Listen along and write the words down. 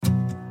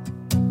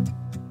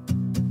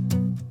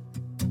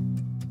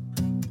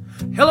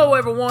Hello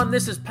everyone,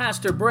 this is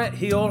Pastor Brett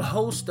Hill,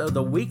 host of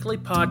the weekly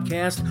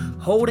podcast,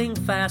 Holding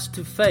Fast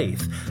to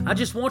Faith. I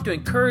just want to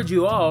encourage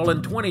you all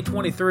in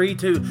 2023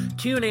 to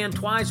tune in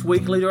twice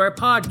weekly to our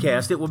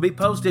podcast. It will be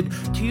posted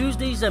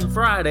Tuesdays and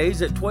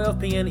Fridays at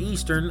 12 p.m.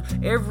 Eastern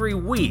every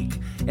week.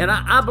 And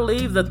I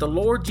believe that the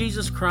Lord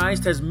Jesus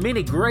Christ has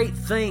many great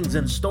things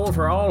in store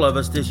for all of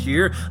us this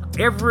year,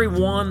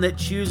 everyone that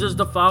chooses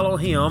to follow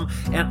Him,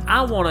 and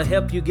I want to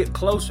help you get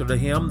closer to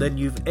Him than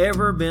you've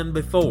ever been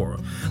before.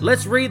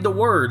 Let's read the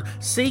Word,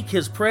 seek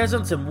His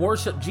presence, and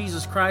worship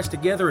Jesus Christ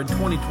together in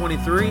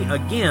 2023.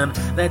 Again,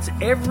 that's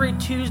every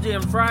Tuesday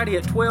and Friday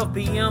at 12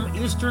 p.m.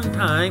 Eastern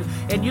Time,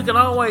 and you can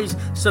always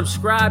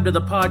subscribe to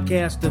the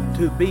podcast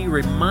to be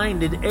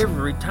reminded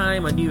every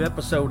time a new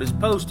episode is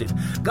posted.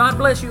 God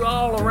bless you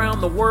all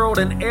around the world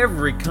and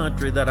every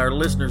country that our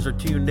listeners are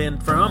tuned in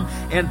from,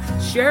 and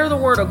share the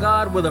Word of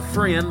God with a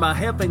friend by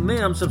helping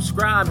them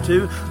subscribe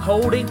to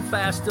Holding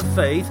Fast to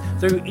Faith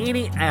through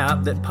any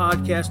app that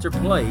Podcaster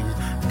plays.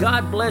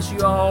 God bless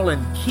you all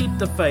and keep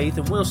the faith,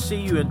 and we'll see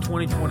you in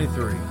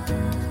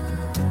 2023.